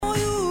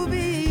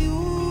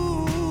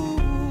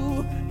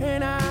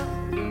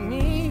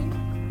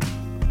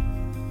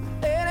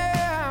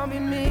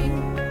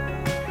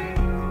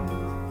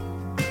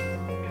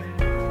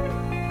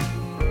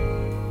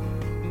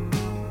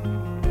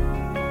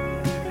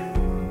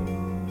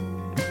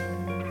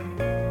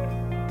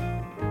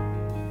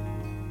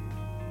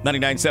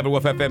99.7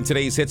 Wolf FM,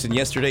 today's hits and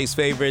yesterday's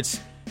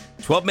favorites.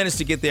 12 minutes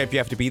to get there if you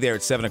have to be there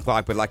at 7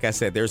 o'clock. But like I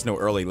said, there's no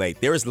early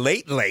late. There is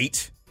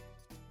late.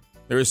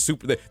 There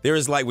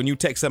is like when you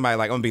text somebody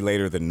like, I'm going to be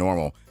later than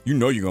normal. You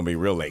know you're going to be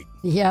real late.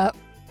 Yep.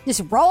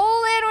 Just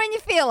roll in when you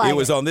feel like it. It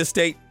was on this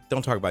date.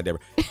 Don't talk about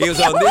Deborah. It was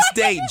on this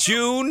date,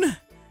 June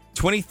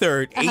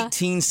 23rd,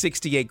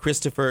 1868.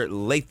 Christopher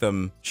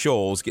Latham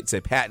Scholes gets a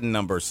patent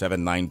number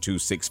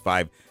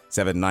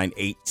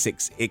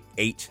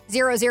 79265798688.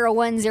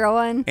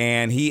 00101.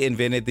 And he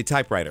invented the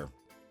typewriter.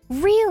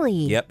 Really?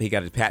 Yep, he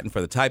got a patent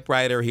for the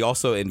typewriter. He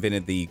also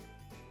invented the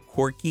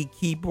QWERTY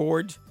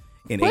keyboard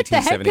in 1873. What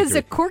the heck is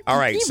a QWERTY All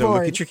right, keyboard? so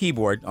look at your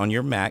keyboard on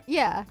your Mac.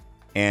 Yeah.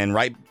 And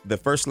write the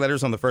first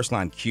letters on the first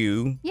line,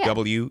 Q,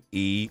 W,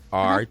 E,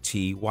 R,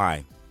 T,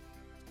 Y.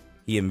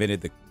 He invented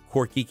the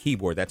QWERTY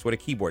keyboard. That's what a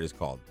keyboard is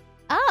called.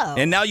 Oh.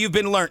 And now you've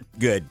been learned.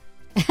 Good.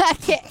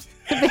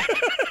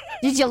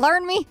 Did you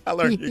learn me? I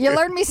learned you. You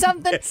learned me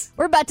something? Yes.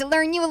 We're about to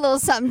learn you a little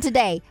something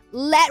today.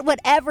 Let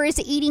whatever is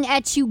eating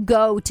at you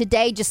go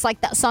today, just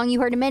like that song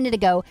you heard a minute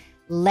ago.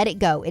 Let it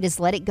go. It is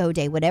Let It Go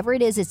Day. Whatever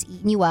it is, it's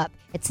eating you up.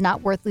 It's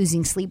not worth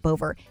losing sleep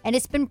over. And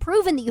it's been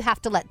proven that you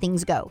have to let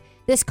things go.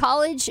 This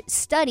college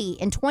study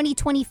in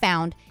 2020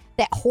 found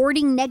that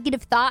hoarding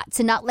negative thoughts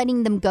and not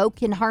letting them go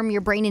can harm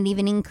your brain and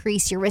even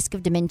increase your risk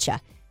of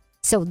dementia.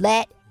 So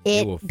let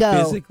it will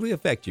go. Physically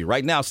affect you.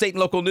 Right now, state and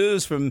local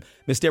news from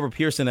Miss Deborah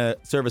Pearson, a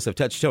service of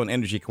Touchstone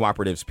Energy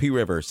Cooperatives, P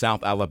River,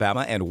 South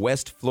Alabama, and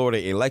West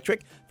Florida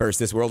Electric. First,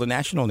 this world and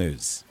national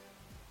news.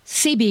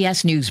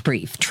 CBS News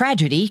Brief.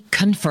 Tragedy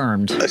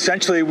confirmed.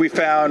 Essentially, we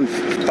found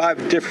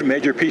 5 different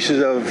major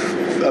pieces of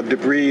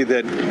debris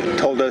that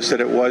told us that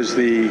it was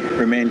the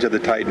remains of the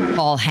Titan.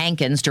 Paul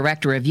Hankins,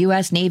 director of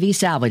U.S. Navy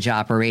salvage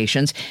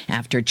operations,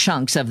 after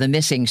chunks of the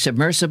missing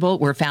submersible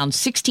were found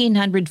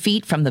 1,600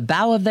 feet from the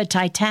bow of the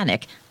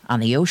Titanic on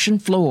the ocean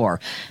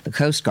floor. The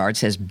Coast Guard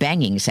says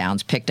banging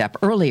sounds picked up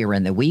earlier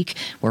in the week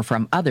were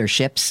from other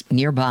ships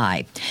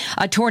nearby.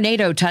 A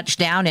tornado touched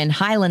down in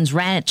Highlands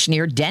Ranch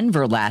near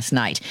Denver last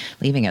night,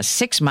 leaving a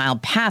 6-mile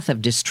path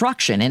of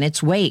destruction in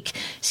its wake.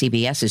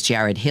 CBS's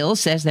Jared Hill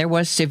says there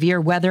was severe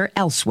weather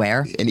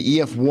elsewhere. An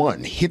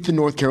EF1 hit the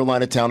North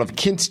Carolina town of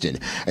Kinston,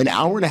 an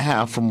hour and a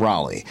half from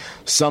Raleigh.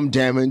 Some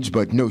damage,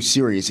 but no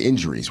serious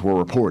injuries were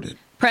reported.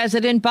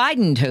 President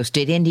Biden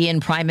hosted Indian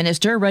Prime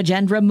Minister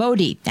Rajendra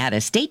Modi at a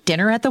state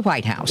dinner at the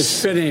White House.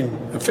 It's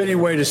a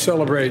fitting way to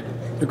celebrate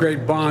the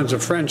great bonds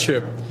of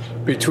friendship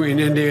between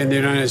India and the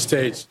United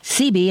States.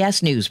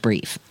 CBS News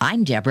Brief.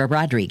 I'm Deborah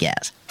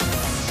Rodriguez.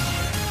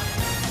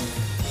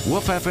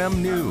 Wolf FM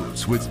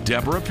News with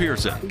Deborah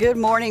Pearson. Good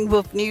morning.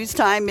 Wolf News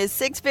time is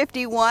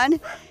 6:51.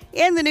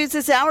 In the news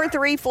this hour,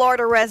 3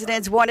 Florida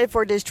residents wanted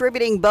for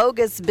distributing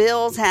bogus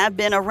bills have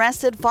been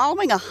arrested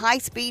following a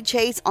high-speed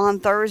chase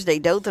on Thursday.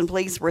 Dothan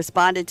police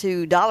responded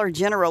to Dollar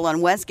General on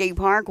Westgate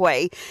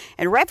Parkway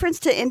in reference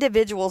to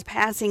individuals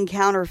passing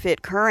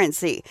counterfeit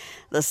currency.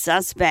 The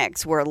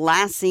suspects were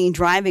last seen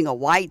driving a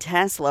white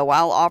Tesla.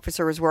 While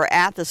officers were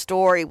at the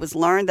store, it was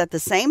learned that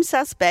the same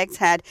suspects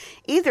had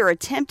either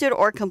attempted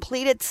or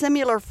completed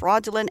similar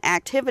fraudulent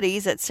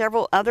activities at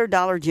several other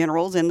Dollar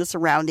Generals in the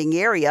surrounding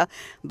area,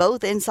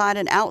 both inside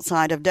and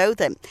outside of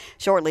Dothan.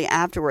 Shortly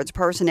afterwards,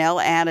 personnel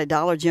at a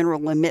Dollar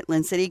General in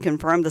Midland City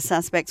confirmed the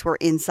suspects were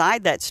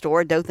inside that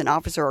store. A Dothan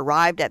officer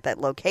arrived at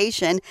that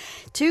location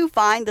to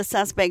find the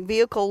suspect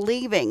vehicle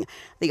leaving.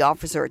 The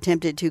officer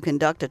attempted to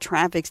conduct a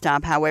traffic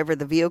stop. However,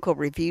 the vehicle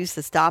refused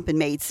to stop and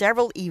made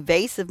several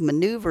evasive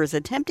maneuvers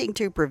attempting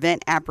to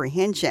prevent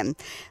apprehension.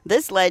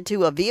 This led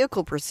to a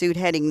vehicle pursuit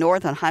heading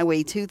north on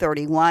Highway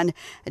 231.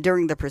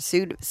 During the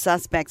pursuit,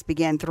 suspects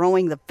began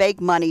throwing the fake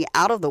money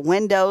out of the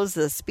windows.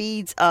 The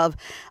speeds of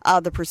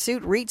the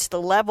pursuit reached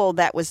the level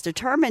that was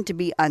determined to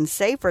be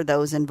unsafe for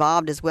those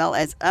involved as well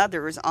as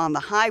others on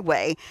the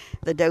highway.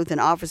 The Dothan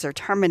officer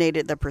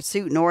terminated the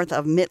pursuit north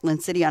of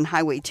Midland City on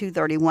Highway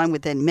 231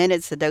 within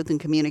minutes. The Dothan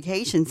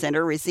Communication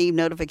Center received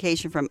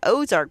notification from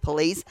Ozark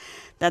Police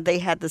that they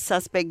had the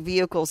suspect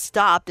vehicle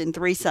stopped and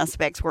 3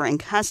 suspects were in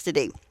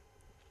custody.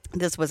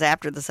 This was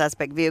after the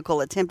suspect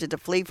vehicle attempted to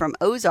flee from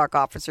Ozark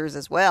officers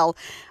as well.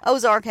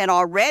 Ozark had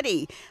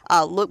already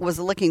was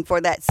looking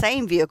for that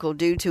same vehicle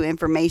due to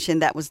information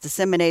that was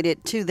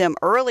disseminated to them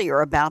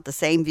earlier about the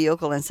same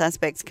vehicle and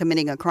suspects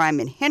committing a crime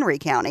in Henry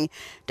County.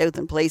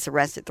 Dothan police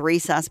arrested 3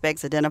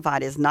 suspects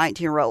identified as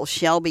 19-year-old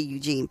Shelby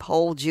Eugene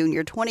Pohl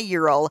Jr.,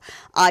 20-year-old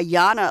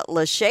Ayanna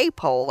Lachey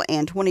Pohl,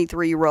 and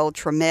 23-year-old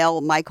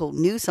Tremel Michael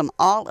Newsom,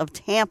 all of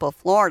Tampa,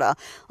 Florida.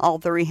 All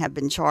 3 have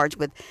been charged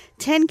with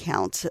 10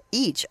 counts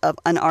each of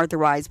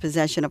unauthorized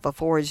possession of a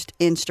forged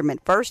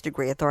instrument. First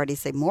degree authorities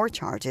say more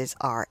charges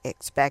are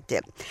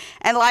expected.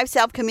 And Life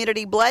South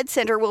Community Blood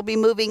Center will be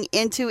moving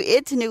into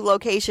its new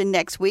location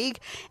next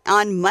week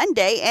on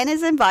Monday and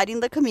is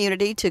inviting the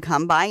community to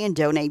come by and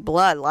donate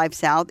blood. Life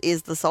South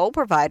is the sole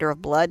provider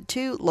of blood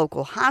to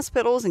local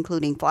hospitals,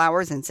 including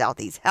Flowers and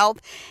Southeast Health,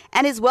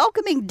 and is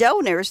welcoming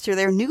donors to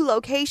their new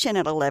location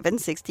at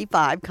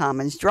 1165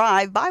 Commons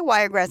Drive by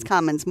Wiregrass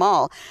Commons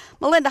Mall.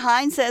 Melinda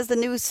Hines says the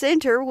new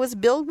center was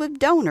built with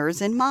donors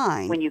donors in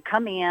mind. When you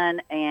come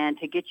in and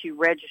to get you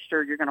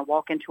registered, you're going to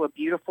walk into a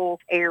beautiful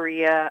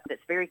area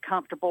that's very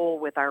comfortable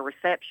with our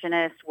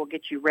receptionist. We'll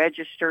get you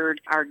registered.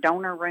 Our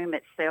donor room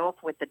itself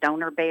with the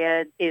donor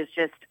bed is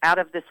just out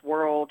of this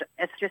world.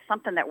 It's just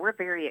something that we're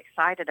very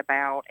excited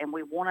about, and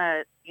we want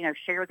to,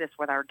 share this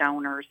with our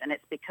donors, and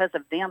it's because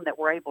of them that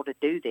we're able to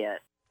do this.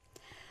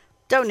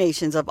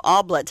 Donations of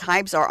all blood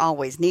types are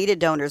always needed.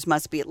 Donors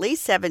must be at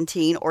least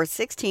 17 or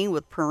 16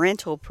 with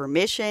parental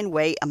permission,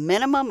 weigh a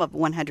minimum of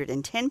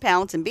 110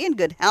 pounds, and be in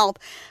good health.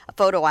 A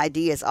photo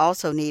ID is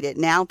also needed.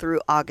 Now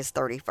through August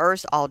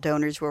 31st, all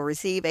donors will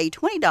receive a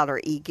 $20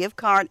 e-gift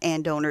card,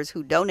 and donors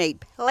who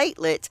donate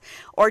platelets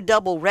or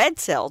double red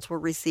cells will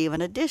receive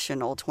an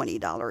additional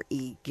 $20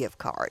 e-gift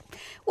card.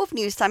 Wolf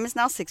News Time is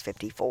now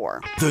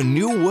 6:54. The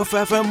new Wolf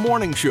FM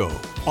Morning Show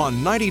on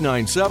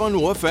 99.7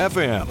 Wolf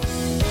FM.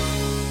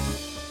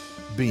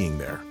 Being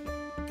there,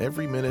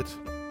 every minute,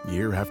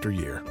 year after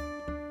year.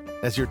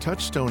 As your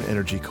Touchstone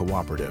Energy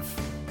Cooperative,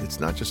 it's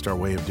not just our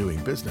way of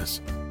doing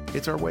business,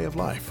 it's our way of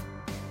life,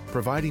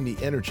 providing the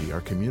energy our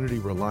community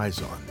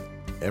relies on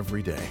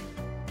every day.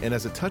 And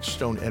as a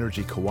Touchstone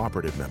Energy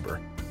Cooperative member,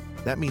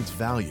 that means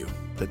value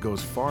that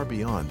goes far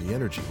beyond the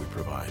energy we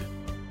provide.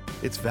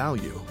 It's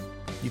value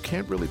you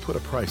can't really put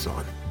a price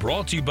on.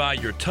 Brought to you by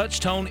your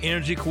Touchstone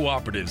Energy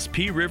Cooperatives,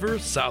 P River,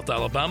 South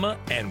Alabama,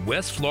 and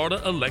West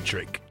Florida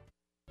Electric.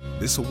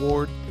 This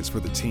award is for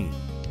the team,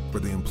 for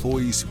the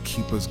employees who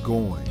keep us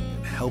going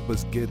and help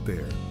us get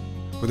there,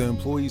 for the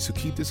employees who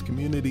keep this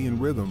community in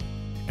rhythm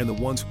and the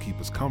ones who keep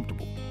us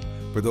comfortable,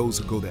 for those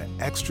who go that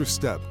extra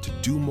step to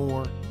do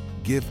more,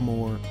 give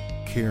more,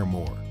 care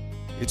more.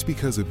 It's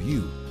because of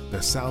you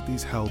that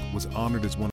Southeast Health was honored as one